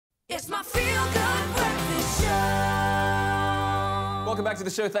It's my feel-good breakfast show. Welcome back to the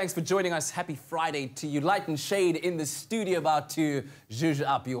show. Thanks for joining us. Happy Friday to you. Light and Shade in the studio, about to zhuzh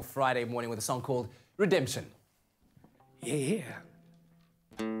up your Friday morning with a song called Redemption. Yeah.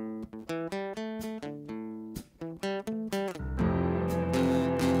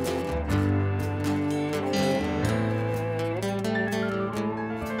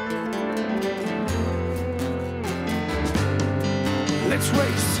 Let's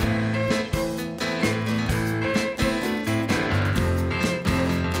race.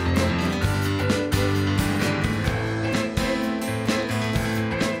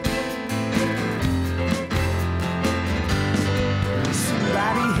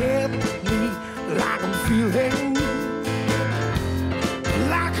 Somebody help me, like I'm feeling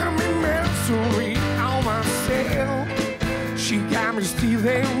like I'm in misery on myself. She got me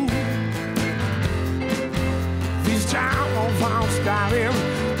stealing. These time of I'm starting.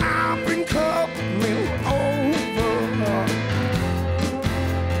 I've been coming over.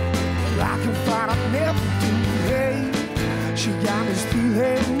 I can find I've never do. Hey, she got me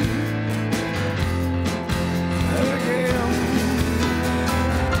stealing again.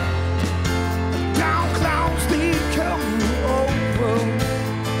 Down clouds they coming over.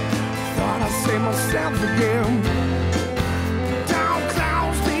 Thought I'd say myself again. Down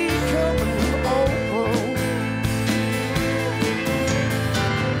clouds they coming over.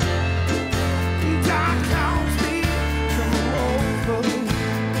 Down clouds they coming over.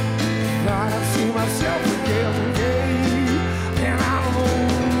 Thought I'd see myself again. Yeah. And I know.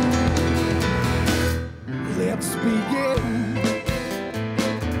 Let's begin.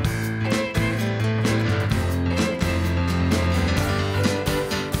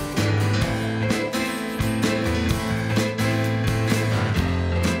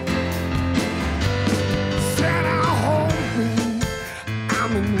 Said I'll hold me.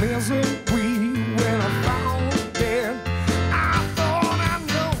 I'm in misery when I found it. I thought I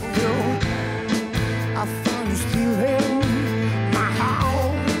know you. I found you still in my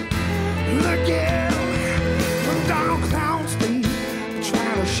heart. Again, from down clouds they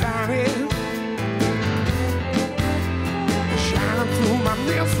try to shine it. Shining through my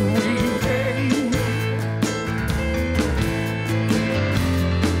misery.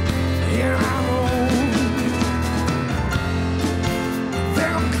 Yeah, I know.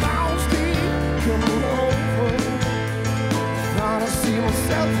 Them clouds they coming over. Thought I see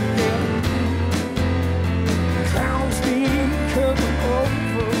myself again. Clouds they coming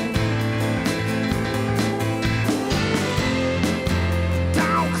over.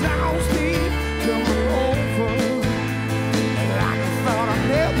 Down clouds they coming over. Like I thought I'd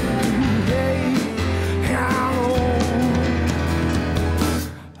never do. Hey, I know.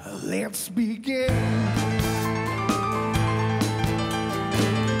 Let's begin.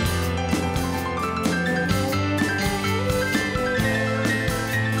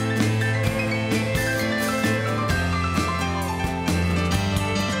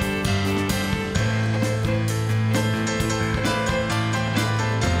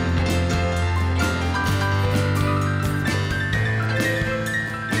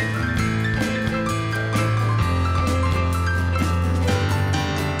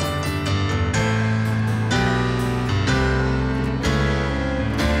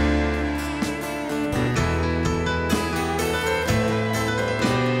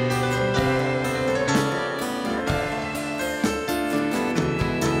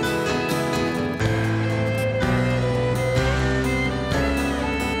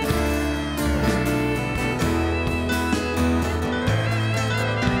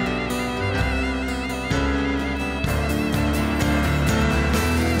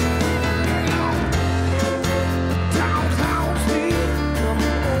 Down clouds they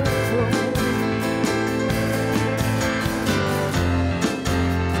coming over.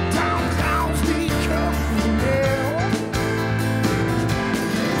 Down clouds they coming down.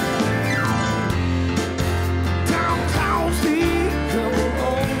 Down clouds they coming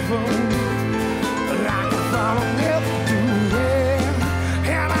over. Like I thought I'd never do.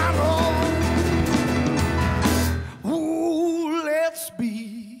 Yeah, and I know. Ooh, let's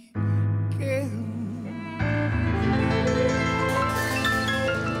begin.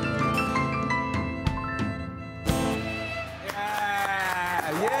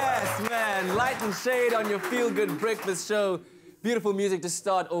 Yeah, yes, man. Light and Shade on your feel-good breakfast show. Beautiful music to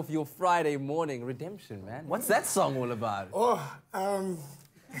start off your Friday morning. Redemption, man. What's that song all about?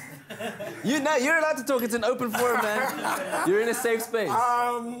 You know, you're allowed to talk. It's an open forum, man. You're in a safe space.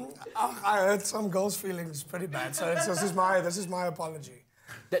 I hurt some girl's feelings pretty bad, so this is my apology.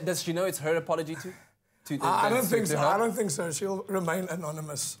 Does she know it's her apology too? I don't think to so. her? I don't think so. She'll remain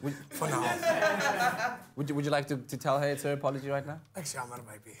anonymous for now. Would you like to tell her it's her apology right now? Thanks, Jammer,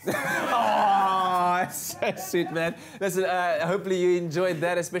 baby. Oh, so sweet, man. Listen, hopefully you enjoyed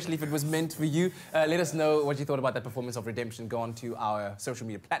that, especially if it was meant for you. Let us know what you thought about that performance of Redemption. Go on to our social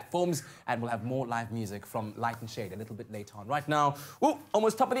media platforms, and we'll have more live music from Light and Shade a little bit later on. Right now,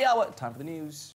 almost top of the hour. Time for the news.